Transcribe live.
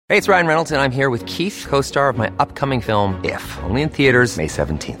Hey, it's Ryan Reynolds, and I'm here with Keith, co-star of my upcoming film, If, only in theaters May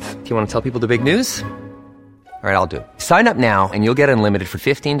 17th. Do you want to tell people the big news? All right, I'll do it. Sign up now and you'll get unlimited for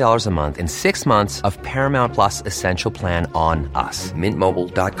 $15 a month and 6 months of Paramount Plus Essential Plan on us.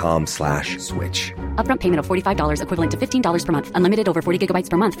 MintMobile.com/switch. Upfront payment of $45 equivalent to $15 per month. Unlimited over 40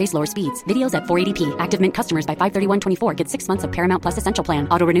 gigabytes per month. Face lower speeds. Videos at 480p. Active Mint customers by 531.24 get 6 months of Paramount Plus Essential Plan.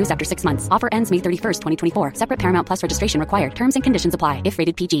 Auto renews after 6 months. Offer ends May 31st, 2024. Separate Paramount Plus registration required. Terms and conditions apply if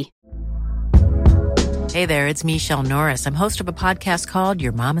rated PG. Hey there, it's Michelle Norris. I'm host of a podcast called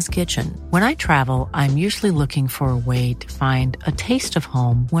Your Mama's Kitchen. When I travel, I'm usually looking for a way to find a taste of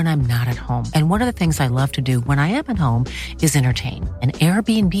home when I'm not at home. And one of the things I love to do when I am at home is entertain. And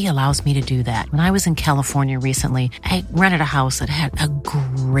Airbnb allows me to do that. When I was in California recently, I rented a house that had a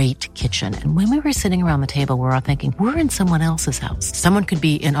great kitchen. And when we were sitting around the table, we were all thinking, we're in someone else's house. Someone could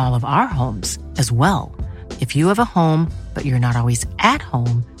be in all of our homes as well. If you have a home, but you're not always at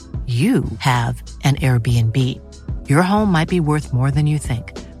home, you have an Airbnb. Your home might be worth more than you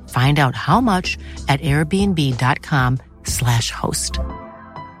think. Find out how much at airbnb.com/host.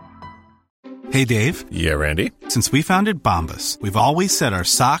 Hey, Dave. Yeah, Randy. Since we founded Bombas, we've always said our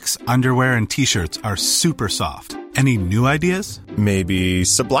socks, underwear, and T-shirts are super soft. Any new ideas? Maybe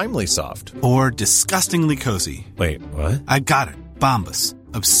sublimely soft. Or disgustingly cozy. Wait, what? I got it. Bombas.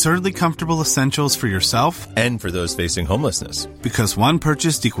 Absurdly comfortable essentials for yourself and for those facing homelessness. Because one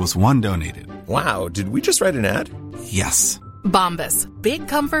purchased equals one donated. Wow, did we just write an ad? Yes. Bombas. Big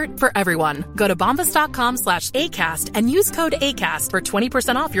comfort for everyone. Go to bombas.com/ACAST and use code ACAST for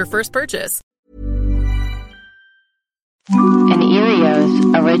 20% off your first purchase. An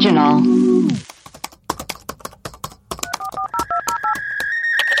Erios original.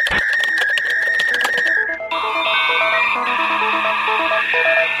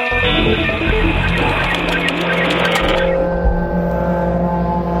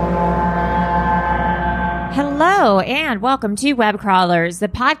 Hello, and welcome to Web Crawlers, the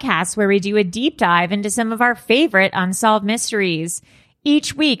podcast where we do a deep dive into some of our favorite unsolved mysteries.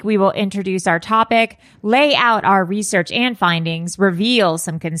 Each week, we will introduce our topic, lay out our research and findings, reveal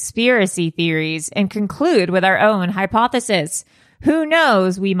some conspiracy theories, and conclude with our own hypothesis. Who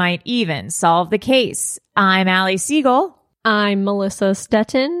knows, we might even solve the case. I'm Allie Siegel. I'm Melissa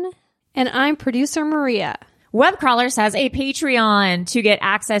Stettin. And I'm producer Maria. Web Crawlers has a Patreon to get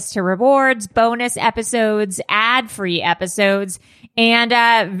access to rewards, bonus episodes, ad-free episodes, and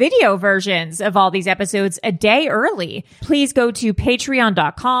video versions of all these episodes a day early. Please go to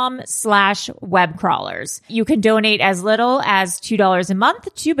patreon.com/webcrawlers. You can donate as little as $2 a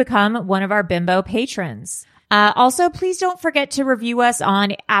month to become one of our bimbo patrons. Also, please don't forget to review us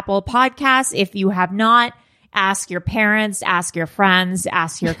on Apple Podcasts. If you have not, ask your parents, ask your friends,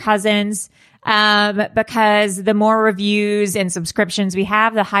 ask your cousins. Because the more reviews and subscriptions we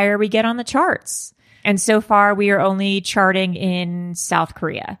have, the higher we get on the charts. And so far, we are only charting in South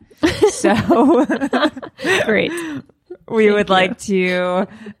Korea. So great. We would like to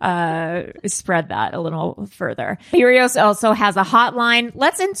spread that a little further. Erios also has a hotline.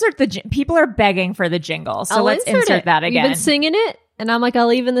 Let's insert people are begging for the jingle. So let's insert that again. You've been singing it, and I'm like, I'll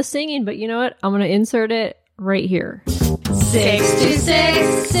leave in the singing, but you know what? I'm going to insert it right here.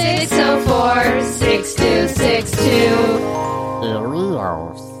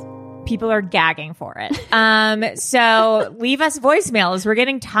 626-604-6262. People are gagging for it. So leave us voicemails. We're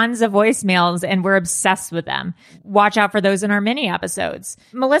getting tons of voicemails and we're obsessed with them. Watch out for those in our mini episodes.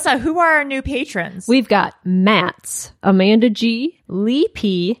 Melissa, who are our new patrons? We've got Mats, Amanda G, Lee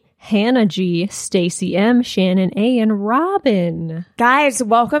P, Hannah G, Stacy M, Shannon A, and Robin. Guys,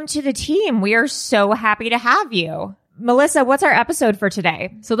 welcome to the team. We are so happy to have you. Melissa, what's our episode for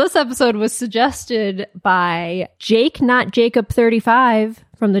today? So this episode was suggested by Jake, not Jacob 35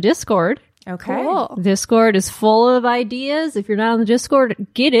 from the Discord. Okay. Cool. Discord is full of ideas. If you're not on the Discord,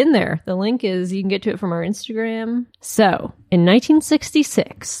 get in there. The link is, you can get to it from our Instagram. So, in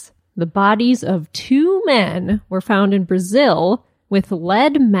 1966, the bodies of 2 men were found in Brazil with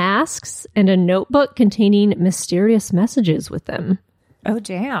lead masks and a notebook containing mysterious messages with them. Oh,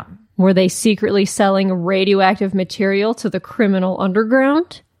 damn. Were they secretly selling radioactive material to the criminal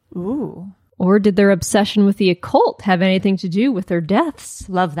underground? Ooh. Or did their obsession with the occult have anything to do with their deaths?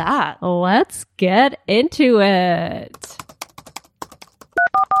 Love that. Let's get into it.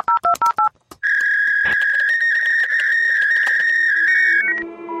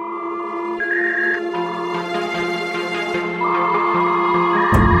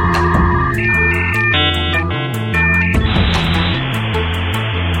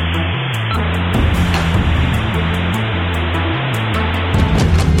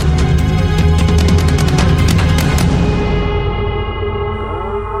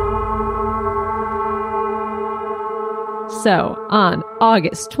 So, on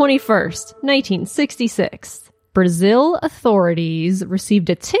August 21st, 1966, Brazil authorities received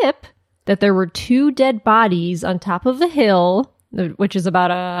a tip that there were 2 dead bodies on top of a hill, which is about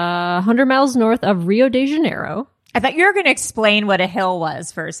 100 miles north of Rio de Janeiro. I thought you were going to explain what a hill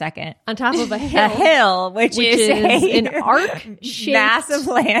was for a second. On top of a hill. A hill, which is an arc-shaped massive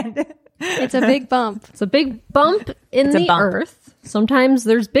land. It's a big bump. It's a big bump in the earth. Sometimes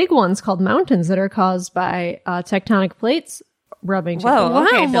there's big ones called mountains that are caused by tectonic plates rubbing together. Whoa,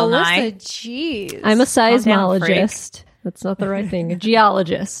 okay, wow, Bill Melissa, Nye. jeez. I'm a Calm down, seismologist. That's not the right thing. A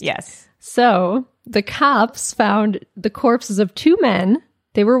geologist. Yes. So the cops found the corpses of 2 men.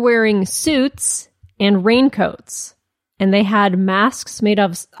 They were wearing suits and raincoats, and they had masks made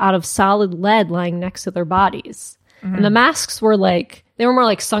out of solid lead lying next to their bodies. And the masks were they were more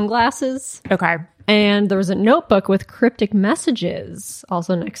like sunglasses. Okay. And there was a notebook with cryptic messages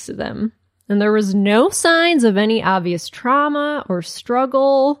also next to them. And there was no signs of any obvious trauma or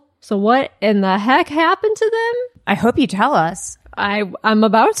struggle. So what in the heck happened to them? I hope you tell us. I'm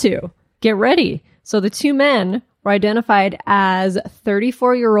about to. Get ready. So the 2 men were identified as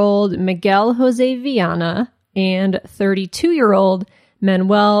 34-year-old Miguel Jose Viana and 32-year-old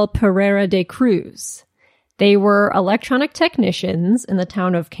Manuel Pereira de Cruz. They were electronic technicians in the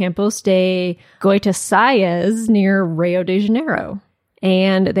town of Campos de Goitacazes near Rio de Janeiro.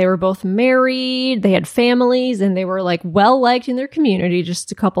 And they were both married, they had families, and they were well-liked in their community,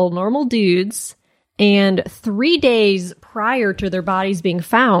 just a couple normal dudes. And 3 days prior to their bodies being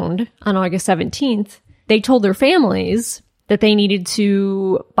found on August 17th, they told their families that they needed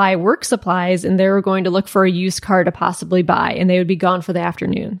to buy work supplies and they were going to look for a used car to possibly buy, and they would be gone for the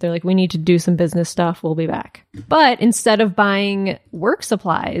afternoon. They're like, we need to do some business stuff. We'll be back. But instead of buying work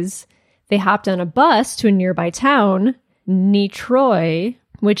supplies, they hopped on a bus to a nearby town, Niterói,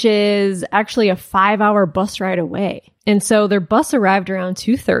 which is actually a 5-hour bus ride away. And so their bus arrived around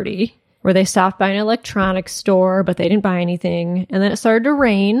 2:30, where they stopped by an electronics store, but they didn't buy anything. And then it started to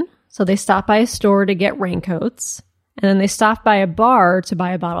rain, so they stopped by a store to get raincoats. And then they stopped by a bar to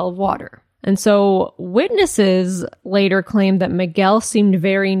buy a bottle of water. And so witnesses later claimed that Miguel seemed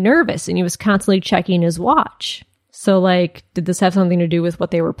very nervous and he was constantly checking his watch. So did this have something to do with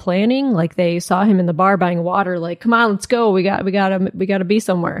what they were planning? They saw him in the bar buying water, come on, let's go. We gotta be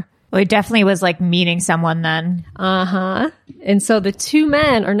somewhere. Well, he definitely was meeting someone then. Uh-huh. And so the 2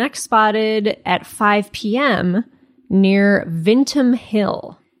 men are next spotted at 5 p.m. near Vintum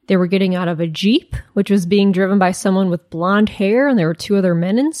Hill. They were getting out of a Jeep, which was being driven by someone with blonde hair, and there were 2 other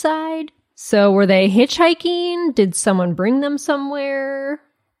men inside. So were they hitchhiking? Did someone bring them somewhere?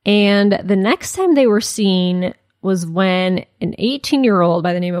 And the next time they were seen was when an 18-year-old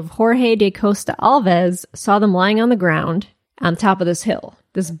by the name of Jorge de Costa Alves saw them lying on the ground on top of this hill,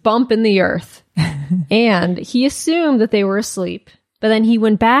 this bump in the earth. And he assumed that they were asleep. But then he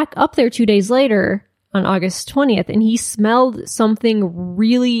went back up there 2 days later on August 20th, and he smelled something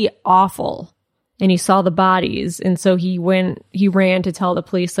really awful. And he saw the bodies. And so he ran to tell the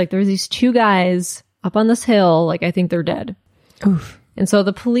police, there's these 2 guys up on this hill, I think they're dead. Oof. And so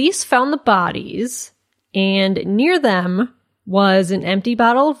the police found the bodies, and near them was an empty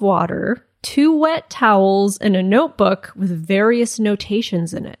bottle of water, 2 wet towels, and a notebook with various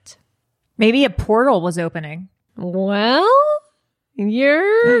notations in it. Maybe a portal was opening. Well,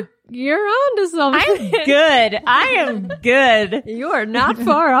 you're onto something. I'm good. I am good. You are not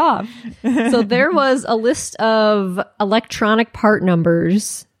far off. So there was a list of electronic part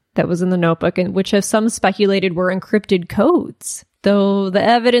numbers that was in the notebook, and which have some speculated were encrypted codes, though the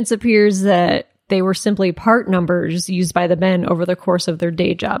evidence appears that they were simply part numbers used by the men over the course of their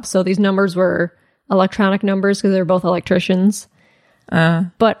day job. So these numbers were electronic numbers because they're both electricians.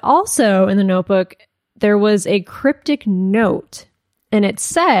 But also in the notebook, there was a cryptic note. And it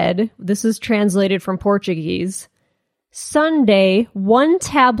said, this is translated from Portuguese, Sunday, 1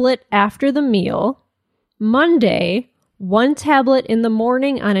 tablet after the meal. Monday, 1 tablet in the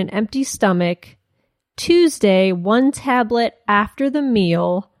morning on an empty stomach. Tuesday, 1 tablet after the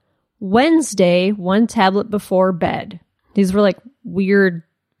meal. Wednesday, 1 tablet before bed. These were weird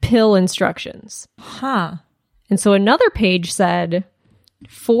pill instructions. Huh. And so another page said,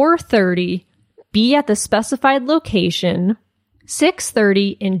 4:30, be at the specified location.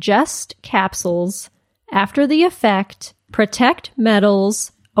 6:30, ingest capsules. After the effect, protect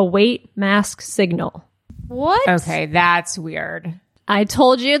metals, await mask signal. What? Okay, that's weird. I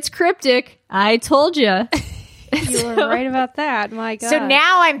told you it's cryptic. I told you. You were right about that. My God. So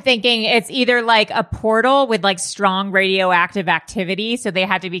now I'm thinking it's either like a portal with like strong radioactive activity, so they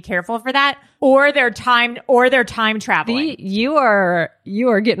had to be careful for that, or they're time traveling. You are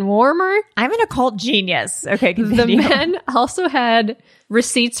getting warmer. I'm an occult genius. Okay, The continue. men also had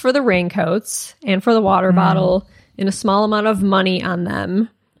receipts for the raincoats and for the water bottle and a small amount of money on them.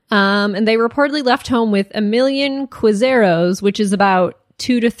 And they reportedly left home with 1 million Quizeros, which is about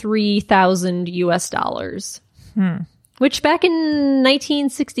 $2,000 to $3,000 US. Which back in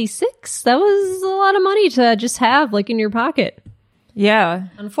 1966, that was a lot of money to just have like in your pocket. Yeah.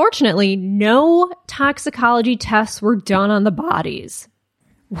 Unfortunately, no toxicology tests were done on the bodies.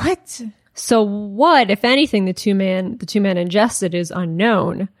 What? So what, if anything, the two men ingested is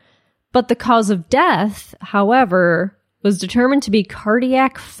unknown. But the cause of death, however, was determined to be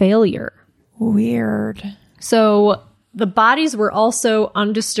cardiac failure. Weird. So the bodies were also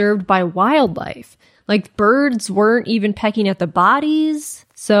undisturbed by wildlife. Like birds weren't even pecking at the bodies.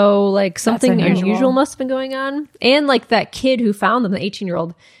 So like something unusual must have been going on. And like that kid who found them, the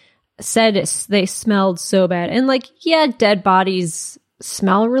 18-year-old, said they smelled so bad. And like, yeah, dead bodies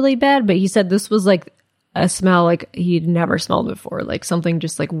smell really bad, but he said this was like a smell like he'd never smelled before, like something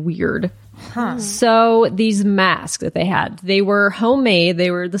just like weird. So these masks that they had, they were homemade.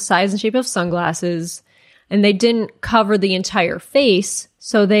 They were the size and shape of sunglasses, and they didn't cover the entire face.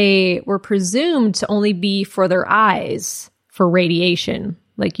 So they were presumed to only be for their eyes for radiation.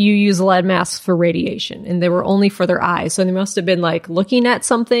 Like you use lead masks for radiation, and they were only for their eyes. So they must have been like looking at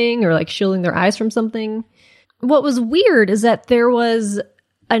something or like shielding their eyes from something. What was weird is that there was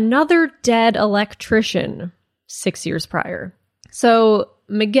another dead electrician 6 years prior. So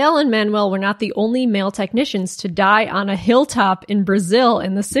Miguel and Manuel were not the only male technicians to die on a hilltop in Brazil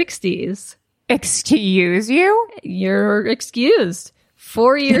in the 60s. Excuse you? You're excused.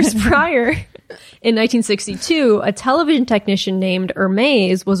 4 years prior, in 1962, a television technician named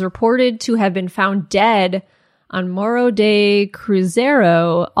Hermes was reported to have been found dead on Morro de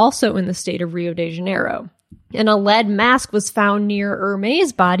Cruzeiro, also in the state of Rio de Janeiro. And a lead mask was found near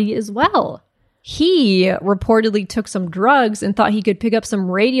Hermes' body as well. He reportedly took some drugs and thought he could pick up some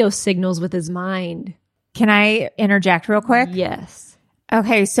radio signals with his mind. Can I interject real quick? Yes.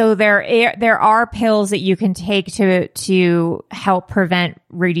 Okay, so there are pills that you can take to help prevent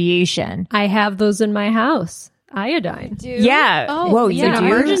radiation. I have those in my house. Iodine. Yeah. Oh, whoa, yeah. you do?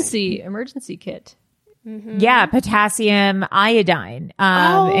 Emergency kit. Yeah, potassium iodine.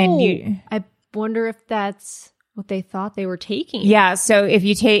 I wonder if that's what they thought they were taking. Yeah, so if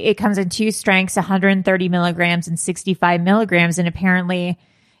you take, it comes in two strengths, 130 milligrams and 65 milligrams. And apparently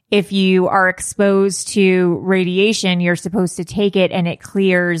if you are exposed to radiation, you're supposed to take it and it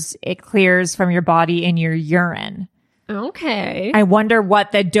clears from your body in your urine. Okay. I wonder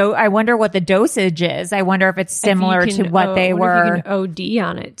what the dosage is. I wonder if it's similar to what they were. If you can OD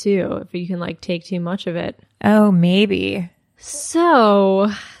on it too, if you can like take too much of it. Oh, maybe.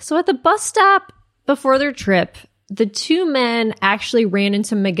 So at the bus stop before their trip, the two men actually ran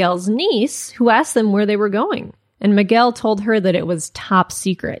into Miguel's niece, who asked them where they were going. And Miguel told her that it was top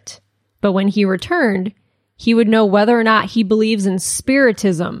secret. But when he returned, he would know whether or not he believes in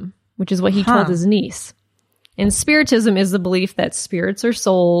spiritism, which is what he told his niece. And spiritism is the belief that spirits or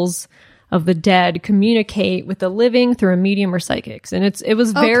souls of the dead communicate with the living through a medium or psychics. And it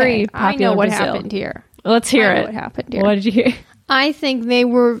was very popular. I know what in Brazil. happened here. Let's hear I know it. what happened here. What did you hear? I think they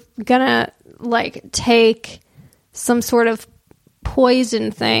were gonna like take some sort of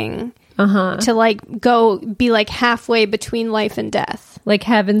poison thing to like go be like halfway between life and death. Like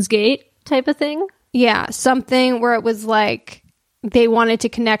Heaven's Gate type of thing? Yeah, something where it was like they wanted to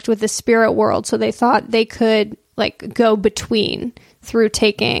connect with the spirit world, so they thought they could like go between through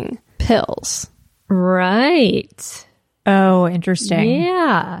taking pills. Right. Oh, interesting.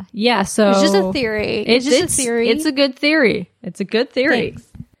 Yeah. Yeah, so It's just a theory. It's just a theory. It's a good theory. It's a good theory. Thanks.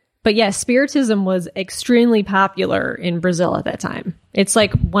 But yeah, spiritism was extremely popular in Brazil at that time. It's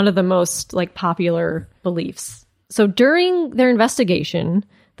like one of the most like popular beliefs. So during their investigation,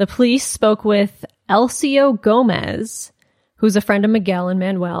 the police spoke with Elcio Gomez, who's a friend of Miguel and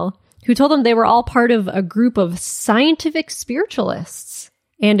Manuel, who told them they were all part of a group of scientific spiritualists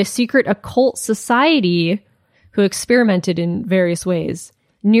and a secret occult society who experimented in various ways.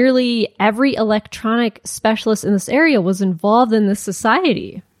 Nearly every electronic specialist in this area was involved in this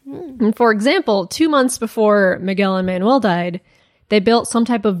society. And for example, 2 months before Miguel and Manuel died, they built some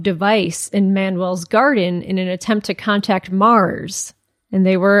type of device in Manuel's garden in an attempt to contact Mars. And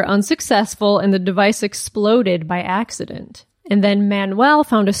they were unsuccessful, and the device exploded by accident. And then Manuel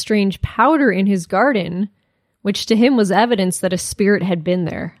found a strange powder in his garden, which to him was evidence that a spirit had been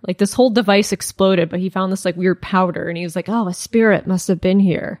there. Like this whole device exploded, but he found this like weird powder and he was like, oh, a spirit must have been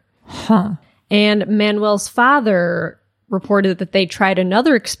here. Huh. And Manuel's father reported that they tried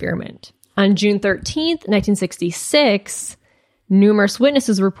another experiment. On June 13th, 1966, numerous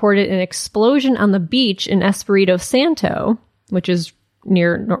witnesses reported an explosion on the beach in Espírito Santo, which is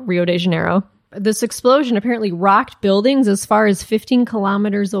near Rio de Janeiro. This explosion apparently rocked buildings as far as 15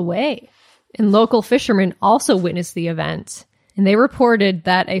 kilometers away. And local fishermen also witnessed the event. And they reported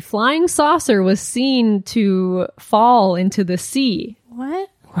that a flying saucer was seen to fall into the sea. What?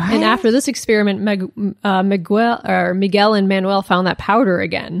 And after this experiment, Miguel and Manuel found that powder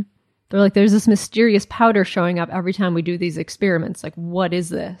again. They're like, there's this mysterious powder showing up every time we do these experiments. Like, what is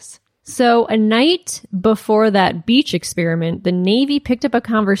this? So a night before that beach experiment, the Navy picked up a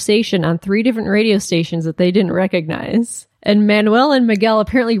conversation on 3 different radio stations that they didn't recognize. And Manuel and Miguel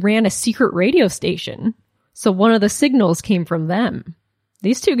apparently ran a secret radio station. So one of the signals came from them.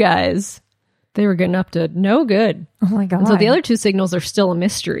 These 2 guys, they were getting up to no good. Oh my God. And so the other 2 signals are still a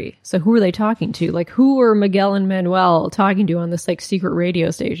mystery. So who are they talking to? Like, who were Miguel and Manuel talking to on this like secret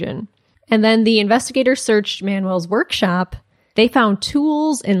radio station? And then the investigators searched Manuel's workshop. They found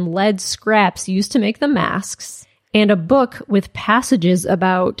tools and lead scraps used to make the masks and a book with passages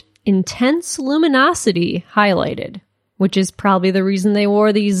about intense luminosity highlighted, which is probably the reason they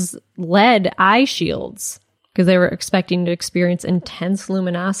wore these lead eye shields, because they were expecting to experience intense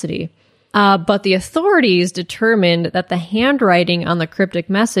luminosity. But the authorities determined that the handwriting on the cryptic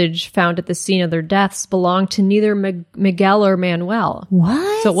message found at the scene of their deaths belonged to neither Miguel or Manuel.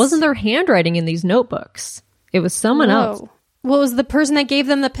 What? So it wasn't their handwriting in these notebooks. It was someone else. What was the person that gave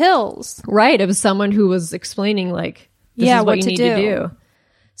them the pills? Right. It was someone who was explaining, like, this is what you need to do.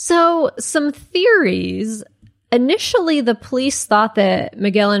 So some theories. Initially, the police thought that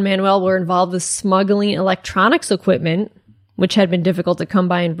Miguel and Manuel were involved with smuggling electronics equipment, which had been difficult to come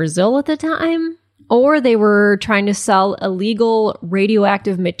by in Brazil at the time, or they were trying to sell illegal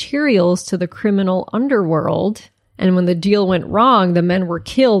radioactive materials to the criminal underworld. And when the deal went wrong, the men were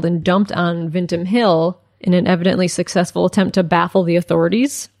killed and dumped on Vintim Hill in an evidently successful attempt to baffle the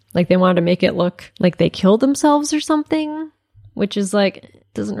authorities. Like they wanted to make it look like they killed themselves or something, which is like,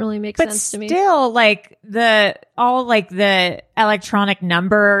 doesn't really make sense to me. But still, like the electronic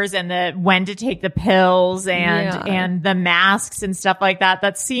numbers and the when to take the pills and the masks and stuff like that.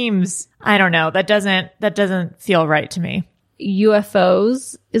 That seems, I don't know. That doesn't feel right to me.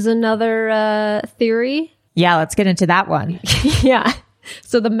 UFOs is another theory. Yeah, let's get into that one. Yeah.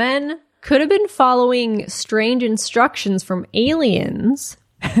 So the men could have been following strange instructions from aliens.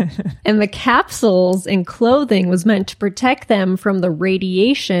 And the capsules and clothing was meant to protect them from the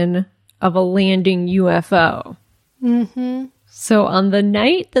radiation of a landing UFO. Mm-hmm. So on the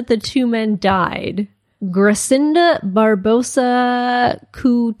night that the 2 men died, Gracinda Barbosa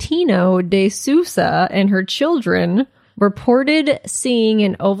Coutinho de Sousa and her children reported seeing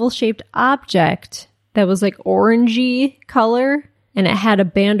an oval-shaped object that was like orangey color, and it had a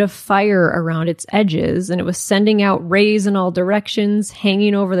band of fire around its edges, and it was sending out rays in all directions,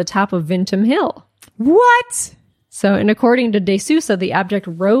 hanging over the top of Vintim Hill. What? So, and according to De Sousa, the object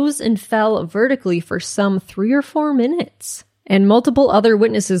rose and fell vertically for some 3 or 4 minutes. And multiple other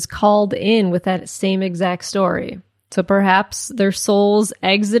witnesses called in with that same exact story. So perhaps their souls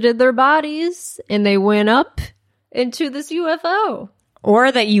exited their bodies, and they went up into this UFO.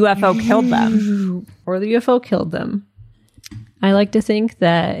 Or that UFO killed them. Or the UFO killed them. I like to think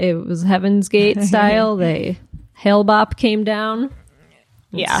that it was Heaven's Gate style. They Hail Bop came down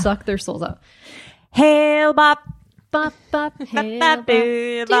and sucked their souls out. Hail Bop. Bop, bop, hail bop.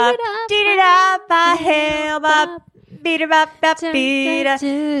 Dee-da-da, ba, hail bop. Beat-a-bop, bop, beat-a.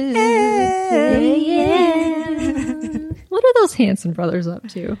 What are those Hanson brothers up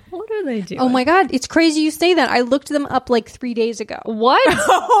to? What are they doing? Oh my God, it's crazy you say that. I looked them up like 3 days ago. What?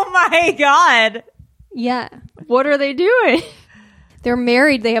 Oh my God. Yeah. What are they doing? They're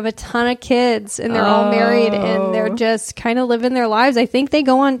married. They have a ton of kids, and they're all married, and they're just kind of living their lives. I think they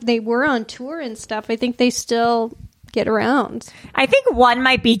were on tour and stuff. I think they still get around. I think one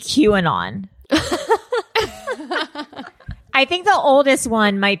might be QAnon. I think the oldest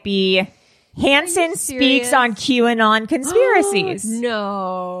one might be Hanson speaks on QAnon conspiracies.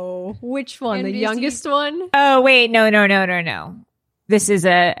 No. Which one? The youngest one? Oh, wait. No. This is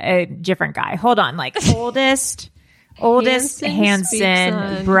a different guy. Hold on. Like oldest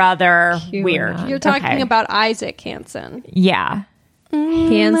Hanson brother. QAnon. Weird. You're talking about Isaac Hanson. Yeah.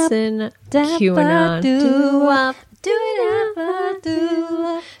 Hanson, QAnon.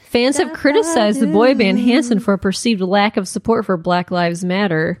 Fans have criticized the boy band Hanson for a perceived lack of support for Black Lives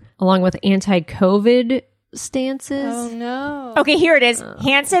Matter, along with anti-COVID stances. Oh no. Okay, here it is.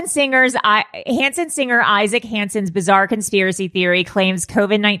 Hanson singer Isaac Hanson's bizarre conspiracy theory claims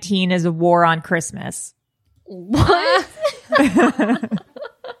COVID-19 is a war on Christmas. What?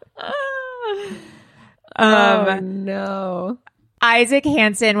 Oh no. Isaac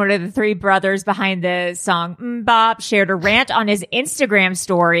Hanson, one of the three brothers behind the song MMMBop, shared a rant on his Instagram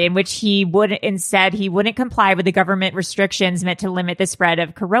story in which he said he wouldn't comply with the government restrictions meant to limit the spread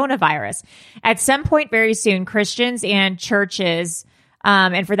of coronavirus. At some point very soon, Christians and churches,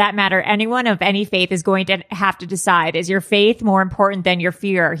 and for that matter, anyone of any faith is going to have to decide, is your faith more important than your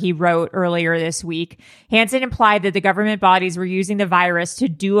fear? He wrote earlier this week. Hanson implied that the government bodies were using the virus to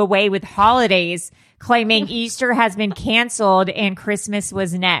do away with holidays, claiming Easter has been canceled and Christmas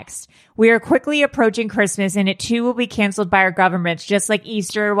was next. We are quickly approaching Christmas and it too will be canceled by our governments, just like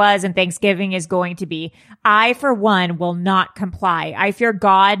Easter was and Thanksgiving is going to be. I, for one, will not comply. I fear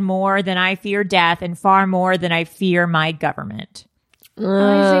God more than I fear death and far more than I fear my government.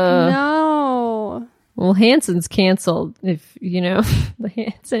 Isaac, no. Well, Hanson's canceled. If you know the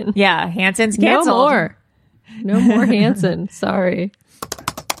Hanson. Yeah, Hanson's canceled. No more Hanson. Sorry.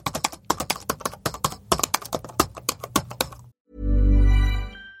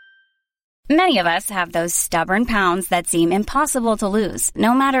 Many of us have those stubborn pounds that seem impossible to lose,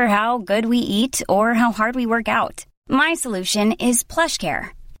 no matter how good we eat or how hard we work out. My solution is PlushCare.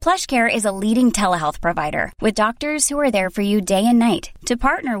 PlushCare is a leading telehealth provider with doctors who are there for you day and night to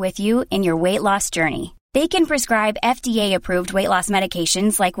partner with you in your weight loss journey. They can prescribe FDA-approved weight loss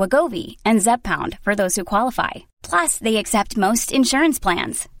medications like Wegovy and Zepbound for those who qualify. Plus, they accept most insurance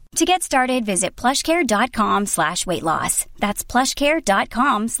plans. To get started, visit plushcare.com/weightloss. That's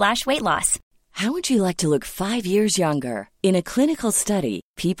plushcare.com/weightloss. How would you like to look 5 years younger? In a clinical study,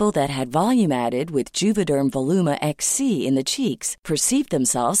 people that had volume added with Juvederm Voluma XC in the cheeks perceived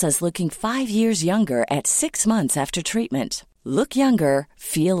themselves as looking 5 years younger at 6 months after treatment. Look younger,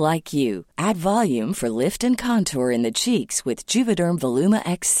 feel like you. Add volume for lift and contour in the cheeks with Juvederm Voluma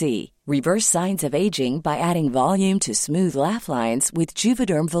XC. Reverse signs of aging by adding volume to smooth laugh lines with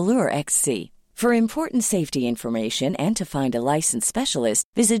Juvederm Volure XC. For important safety information and to find a licensed specialist,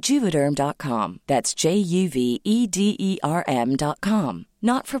 visit Juvederm.com. That's JUVEDERM.com.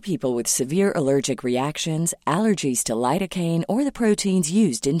 Not for people with severe allergic reactions, allergies to lidocaine, or the proteins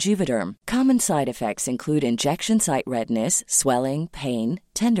used in Juvederm. Common side effects include injection site redness, swelling, pain,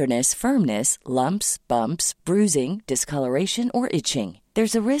 tenderness, firmness, lumps, bumps, bruising, discoloration, or itching.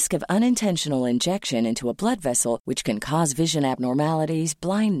 There's a risk of unintentional injection into a blood vessel, which can cause vision abnormalities,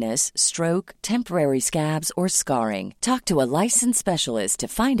 blindness, stroke, temporary scabs, or scarring. Talk to a licensed specialist to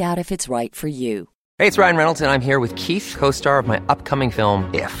find out if it's right for you. Hey, it's Ryan Reynolds, and I'm here with Keith, co-star of my upcoming film,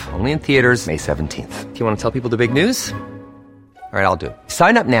 If, only in theaters May 17th. Do you want to tell people the big news? All right, I'll do it.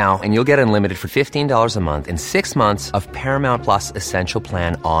 Sign up now and you'll get unlimited for $15 a month and 6 months of Paramount Plus Essential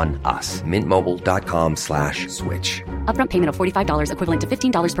Plan on us. MintMobile.com/switch. Upfront payment of $45 equivalent to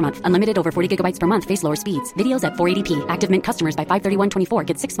 $15 per month. Unlimited over 40 gigabytes per month. Face lower speeds. Videos at 480p. Active Mint customers by 531.24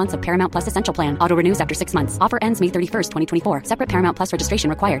 get 6 months of Paramount Plus Essential Plan. Auto renews after 6 months. Offer ends May 31st, 2024. Separate Paramount Plus registration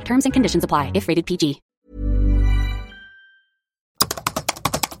required. Terms and conditions apply if rated PG.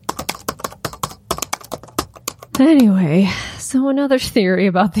 Anyway, so another theory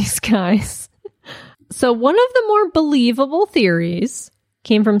about these guys. So one of the more believable theories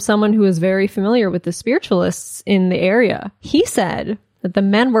came from someone who was very familiar with the spiritualists in the area. He said that the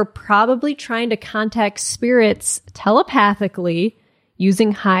men were probably trying to contact spirits telepathically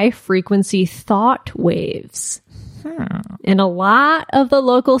using high-frequency thought waves. And a lot of the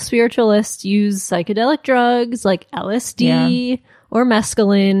local spiritualists use psychedelic drugs like LSD or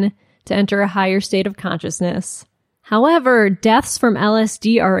mescaline to enter a higher state of consciousness. However, deaths from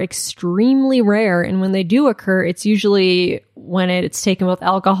LSD are extremely rare, and when they do occur, it's usually when it's taken with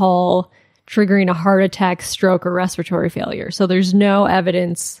alcohol, triggering a heart attack, stroke, or respiratory failure. So there's no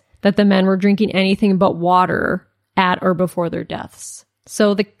evidence that the men were drinking anything but water at or before their deaths.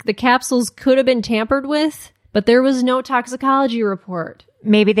 So the capsules could have been tampered with, but there was no toxicology report.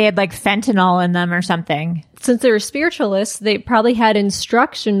 Maybe they had like fentanyl in them or something. Since they were spiritualists, they probably had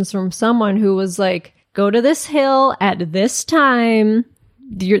instructions from someone who was like, go to this hill at this time.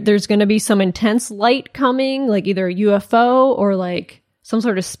 There's going to be some intense light coming, like either a UFO or like some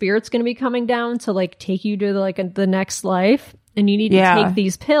sort of spirit's going to be coming down to like take you to the next life. And you need to take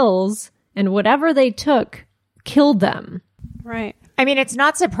these pills, and whatever they took killed them. Right. I mean, it's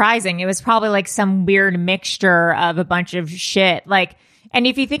not surprising. It was probably like some weird mixture of a bunch of shit. Like, and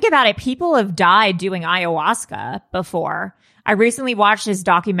if you think about it, people have died doing ayahuasca before. I recently watched this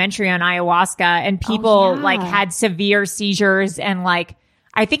documentary on ayahuasca, and people like had severe seizures and like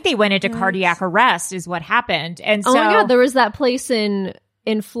I think they went into cardiac arrest is what happened. And so, oh my God, there was that place in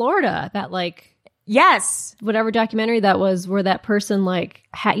Florida that like, yes, whatever documentary that was where that person like,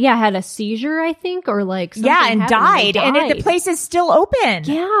 had a seizure, I think, or like, something and happened, died. And the place is still open.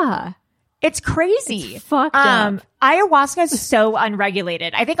 Yeah. It's crazy. It's fucked up. Ayahuasca is so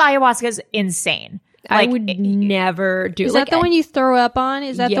unregulated. I think ayahuasca is insane. I would never do. Is that the one you throw up on?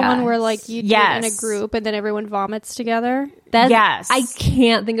 Is that the one where like you do it in a Yes. group and then everyone vomits together? Yes. I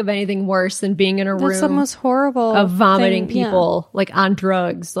can't think of anything worse than being in a room. That's the most horrible of vomiting thing, people like on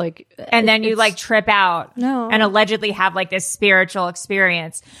drugs, like, and then you like trip out No. and allegedly have like this spiritual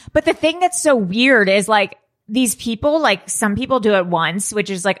experience. But the thing that's so weird is like these people, like some people do it once,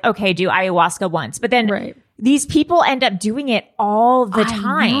 which is like, okay, do ayahuasca once. But then these people end up doing it all the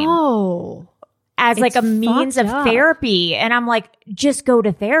time. Oh. As like a means of up. therapy. And I'm like, just go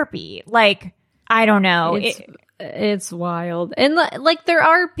to therapy. Like, I don't know. It's wild. And like there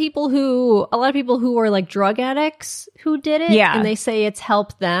are a lot of people who are like drug addicts who did it. Yeah. And they say it's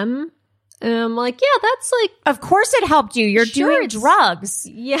helped them. And I'm like, yeah, that's like, of course it helped you. You're Sure, doing it's- drugs.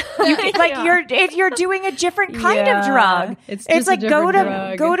 yeah. You're doing a different kind of drug. It's just like a go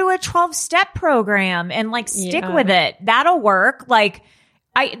different drug. to a 12-step program and like stick Yeah. with it. That'll work. Like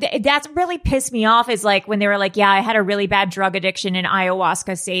that's really pissed me off is like when they were like, yeah, I had a really bad drug addiction and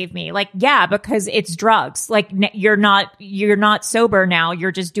ayahuasca saved me. Like, yeah, because it's drugs. Like you're not sober now.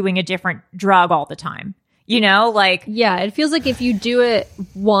 You're just doing a different drug all the time. You know, like, yeah, it feels like if you do it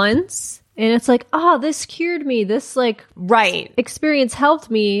once and it's like, oh, this cured me. This like experience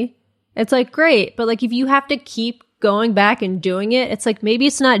helped me. It's like, great. But like if you have to keep going back and doing it, it's like maybe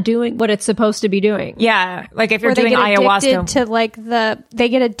it's not doing what it's supposed to be doing. Yeah, like if you're Or they doing get ayahuasca addicted to like they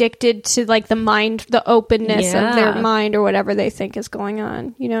get addicted to like the mind, the openness of their mind or whatever they think is going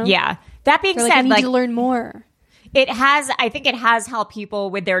on, you know? Yeah. That being They're said, I need like to learn more. I think it has helped people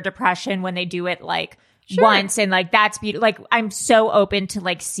with their depression when they do it like once, and like that's beautiful. Like I'm so open to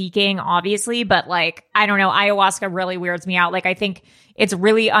like seeking, obviously, but like I don't know, ayahuasca really weirds me out. Like I think it's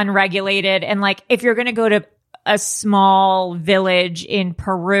really unregulated, and like if you're gonna go to a small village in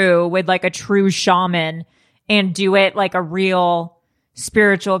Peru with like a true shaman and do it like a real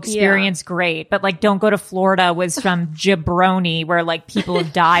spiritual experience, great. But like don't go to Florida with some jabroni where like people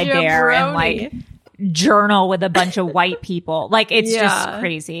have died there and like journal with a bunch of white people. Like it's just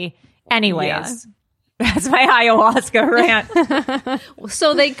crazy. Anyways, that's my ayahuasca rant.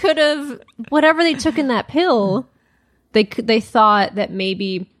 So they could have, whatever they took in that pill, they thought that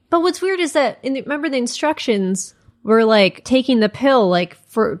maybe. But what's weird is that remember the instructions were like taking the pill like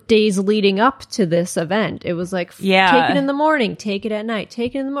for days leading up to this event. It was like, take it in the morning, take it at night,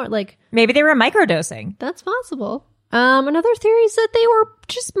 take it in the morning. Like maybe they were microdosing. That's possible. Another theory is that they were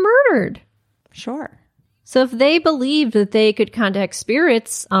just murdered. Sure. So if they believed that they could contact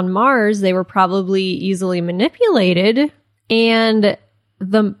spirits on Mars, they were probably easily manipulated, and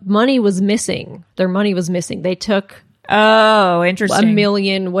the money was missing. Their money was missing. They took interesting. $1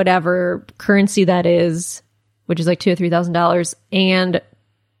 million, whatever currency that is, which is like $2,000 or $3,000, and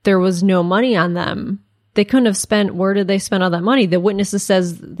there was no money on them. They couldn't have spent. Where did they spend all that money? The witnesses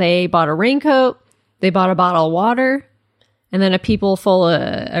says they bought a raincoat, they bought a bottle of water, and then a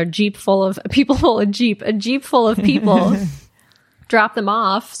jeep full of people dropped them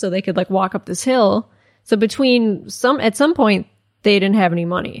off so they could like walk up this hill. So at some point they didn't have any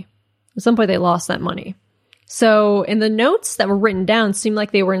money. At some point they lost that money. So in the notes that were written down seemed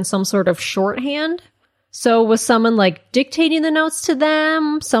like they were in some sort of shorthand. So was someone like dictating the notes to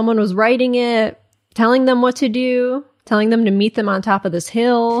them? Someone was writing it, telling them what to do, telling them to meet them on top of this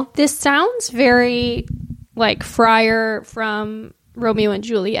hill. This sounds very like Friar from Romeo and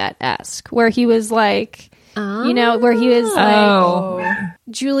Juliet-esque, where he was like, you know, where he was like,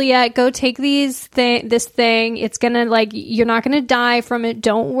 Juliet, go take this thing. It's gonna like, you're not gonna die from it.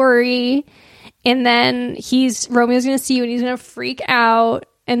 Don't worry. And then Romeo's gonna see you and he's gonna freak out.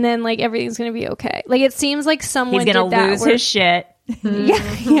 And then like everything's gonna be okay. Like it seems like someone he's gonna lose his shit.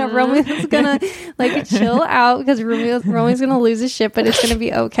 Yeah, Romeo's gonna like chill out because Romeo's gonna lose his shit, but it's gonna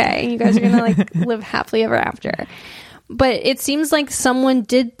be okay. And you guys are gonna like live happily ever after. But it seems like someone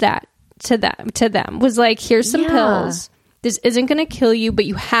did that to them. Was like, here's some pills. This isn't gonna kill you, but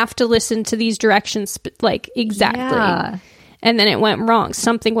you have to listen to these directions like exactly. Yeah. And then it went wrong.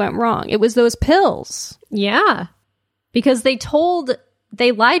 Something went wrong. It was those pills. Yeah. Because they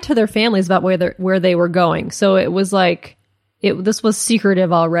lied to their families about where they were going. So it was like this was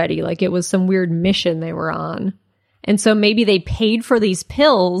secretive already. Like it was some weird mission they were on. And so maybe they paid for these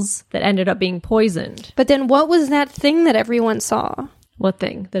pills that ended up being poisoned. But then what was that thing that everyone saw? What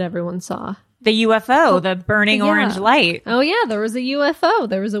thing that everyone saw? The UFO, the burning orange light. Oh, yeah, there was a UFO.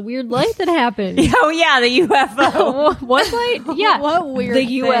 There was a weird light that happened. Oh, yeah, the UFO. What light? Yeah. What weird The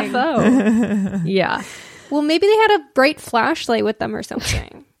thing. UFO. Yeah. Well, maybe they had a bright flashlight with them or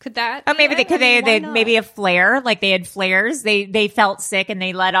something. Could that? Oh, maybe they maybe a flare. Like they had flares. They felt sick and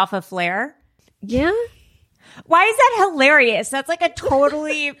they let off a flare. Yeah. Why is that hilarious? That's like a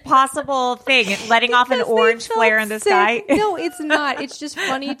totally possible thing. Letting off an orange flare in the sky. No, it's not. It's just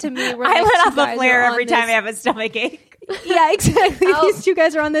funny to me. Where, I like, let two off a guys flare are every on time I this- have a stomach ache. Yeah, exactly. These two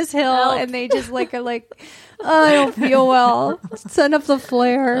guys are on this hill and they just like are like, oh, I don't feel well. Send up the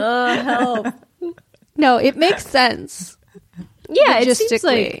flare. Help. No, it makes sense. Yeah, it seems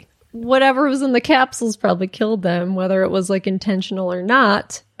Logistically. like whatever was in the capsules probably killed them, whether it was like intentional or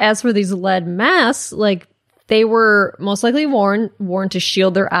not. As for these lead masks, like they were most likely worn to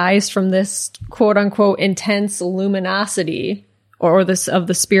shield their eyes from this quote unquote intense luminosity or this of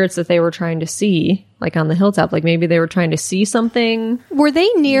the spirits that they were trying to see, like on the hilltop. Like maybe they were trying to see something. Were they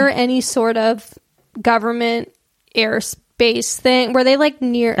near any sort of government airspace thing? Were they like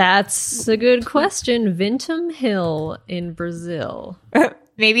near? That's a good question. Vintum Hill in Brazil.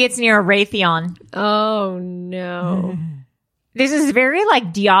 Maybe it's near Raytheon. Oh no. This is very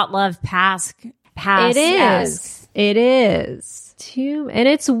like Dyatlov Pass. It is. It is. And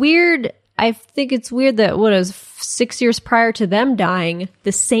it's weird. I think it's weird that what is 6 years prior to them dying,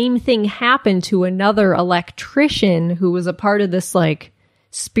 the same thing happened to another electrician who was a part of this like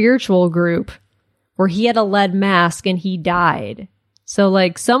spiritual group where he had a lead mask and he died. So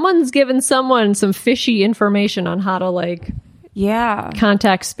like someone's given someone some fishy information on how to like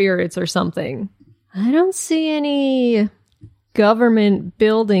contact spirits or something. I don't see any government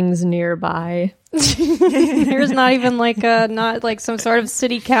buildings nearby. There's not even like not like some sort of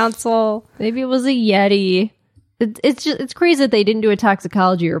city council. Maybe it was a Yeti. It's crazy that they didn't do a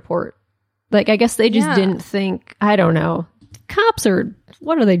toxicology report. Like I guess they just didn't think. I don't know. Cops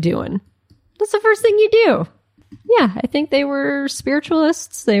what are they doing? That's the first thing you do. Yeah, I think they were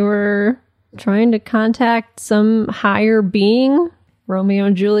spiritualists. They were trying to contact some higher being, Romeo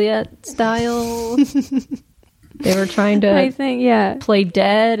and Juliet style. They were trying to, I think, play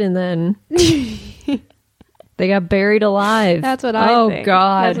dead, and then they got buried alive. That's what I think. Oh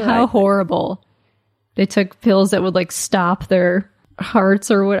God, That's what how I think. horrible! They took pills that would like stop their hearts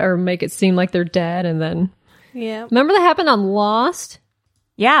or whatever, make it seem like they're dead, and then remember that happened on Lost.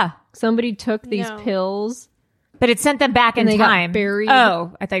 Yeah, somebody took these pills. But it sent them back in they time. Got buried.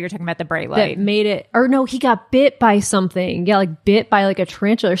 Oh, I thought you were talking about the bright light. That made it, or no, he got bit by something. Yeah, like bit by like a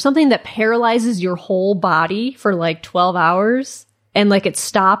tarantula or something that paralyzes your whole body for like 12 hours. And like it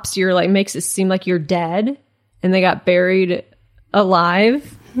stops your, like makes it seem like you're dead. And they got buried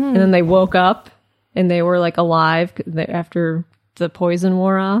alive. And then they woke up and they were like alive after the poison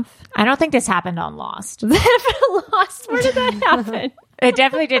wore off. I don't think this happened on Lost. Lost? Where did that happen? It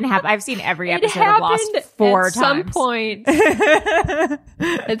definitely didn't happen. I've seen every episode of Lost 4 times. At some point.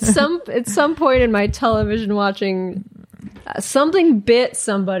 at some point in my television watching, something bit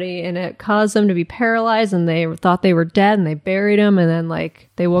somebody and it caused them to be paralyzed, and they thought they were dead, and they buried them, and then like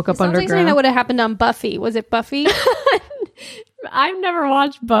they woke up Something underground. that would have happened on Buffy. Was it Buffy? I've never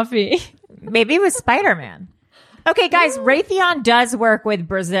watched Buffy. Maybe it was Spider-Man. Okay, guys, Raytheon does work with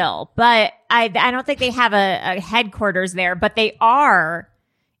Brazil, but I don't think they have a headquarters there, but they are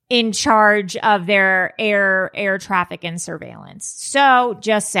in charge of their air traffic and surveillance. So,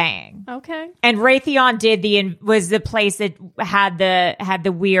 just saying. Okay. And Raytheon was the place that had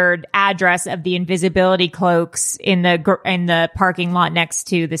the weird address of the invisibility cloaks in the parking lot next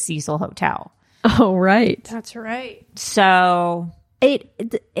to the Cecil Hotel. Oh, right. That's right. So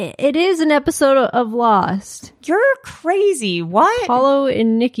it is an episode of Lost. You're crazy. What? Paulo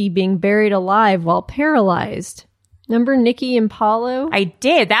and Nikki being buried alive while paralyzed. Remember Nikki and Paulo? I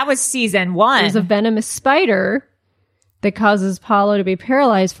did. That was season 1. There's a venomous spider that causes Paulo to be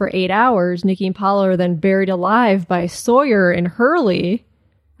paralyzed for 8 hours. Nikki and Paulo are then buried alive by Sawyer and Hurley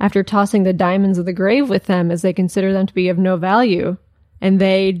after tossing the diamonds of the grave with them, as they consider them to be of no value. And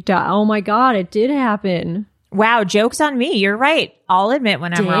they die. Oh my God, it did happen. Wow, joke's on me. You're right. I'll admit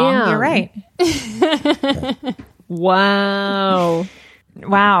when I'm wrong. You're right. Wow.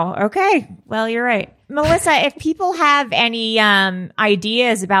 Wow. Okay. Well, you're right. Melissa, if people have any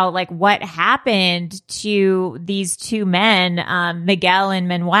ideas about like what happened to these two men, Miguel and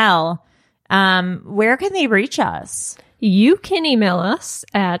Manuel, where can they reach us? You can email us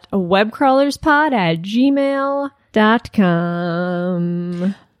at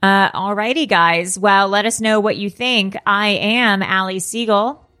webcrawlerspod@gmail.com. Alrighty, guys. Well, let us know what you think. I am Allie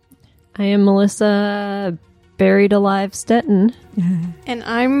Siegel. I am Melissa Buried Alive Stetton. And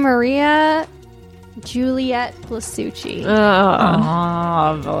I'm Maria Juliet Plasucci.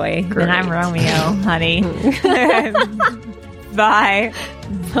 Oh boy. Great. Then I'm Romeo, honey. Bye.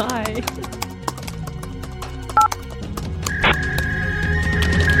 Bye.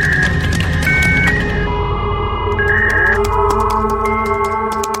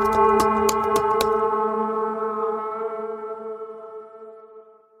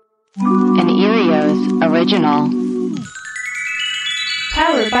 An Erios original.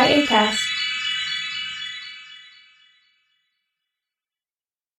 Powered by Acast.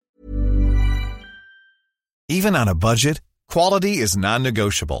 Even on a budget, quality is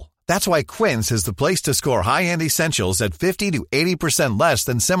non-negotiable. That's why Quince is the place to score high-end essentials at 50 to 80% less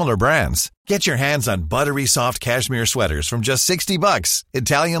than similar brands. Get your hands on buttery soft cashmere sweaters from just $60,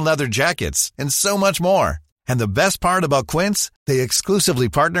 Italian leather jackets, and so much more. And the best part about Quince, they exclusively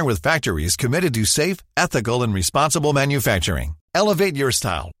partner with factories committed to safe, ethical, and responsible manufacturing. Elevate your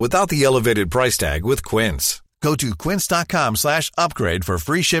style without the elevated price tag with Quince. Go to quince.com/upgrade for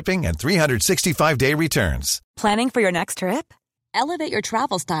free shipping and 365-day returns. Planning for your next trip? Elevate your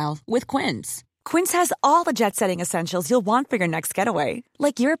travel style with Quince. Quince has all the jet-setting essentials you'll want for your next getaway,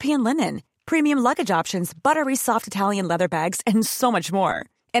 like European linen, premium luggage options, buttery soft Italian leather bags, and so much more.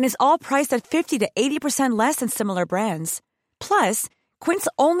 And is all priced at 50 to 80% less than similar brands. Plus, Quince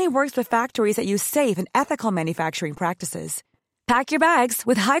only works with factories that use safe and ethical manufacturing practices. Pack your bags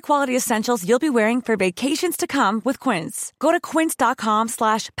with high-quality essentials you'll be wearing for vacations to come with Quince. Go to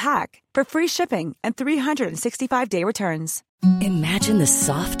quince.com/pack for free shipping and 365-day returns. Imagine the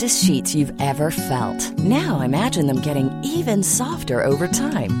softest sheets you've ever felt. Now imagine them getting even softer over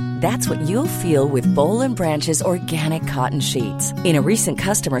time. That's what you'll feel with Boll & Branch's organic cotton sheets. In a recent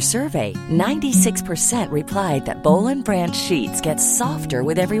customer survey, 96% replied that Boll & Branch sheets get softer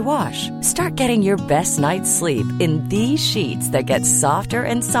with every wash. Start getting your best night's sleep in these sheets that get softer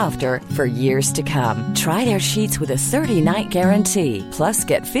and softer for years to come. Try their sheets with a 30-night guarantee. Plus,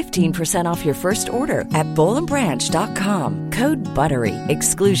 get 15% off your first order at bollandbranch.com. Code BUTTERY.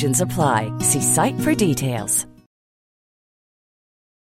 Exclusions apply. See site for details.